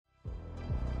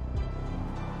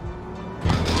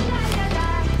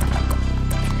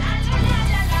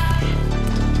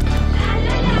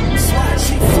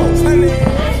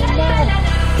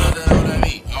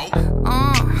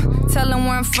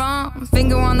from?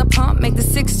 Finger on the pump, make the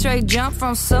 6 straight jump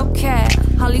from SoCal,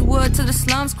 Hollywood to the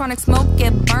slums. Chronic smoke,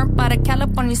 get burnt by the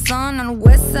California sun. On the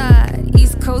west side,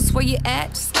 east coast, where you at?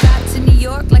 Just got to New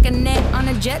York like a net on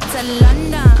a jet to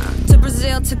London, to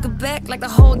Brazil, to Quebec, like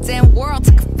the whole damn world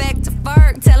took effect to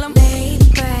Ferg. Tell them, lay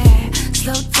back,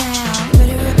 slow down,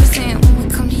 better represent when we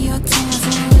come to your town. So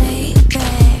lay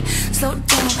back, slow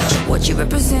down, what you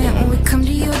represent when we come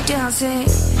to your town. Say,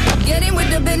 get in with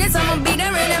the business, I'ma be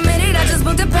there in a minute. I just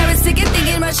booked a Paris ticket,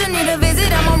 thinking Russia need a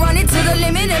visit. I'ma run it to the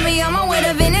limit, and me on my way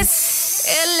to Venice.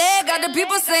 LA got the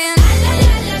people saying,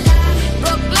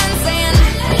 Brooklyn saying,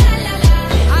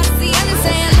 ASEAN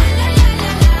saying,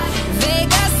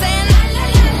 Vegas saying,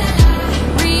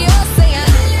 Rio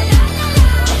saying,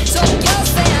 Tokyo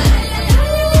saying,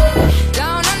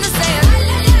 Down Under saying,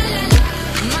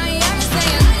 Miami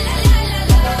saying,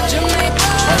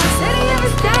 Jamaica. City,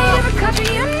 every state, every country,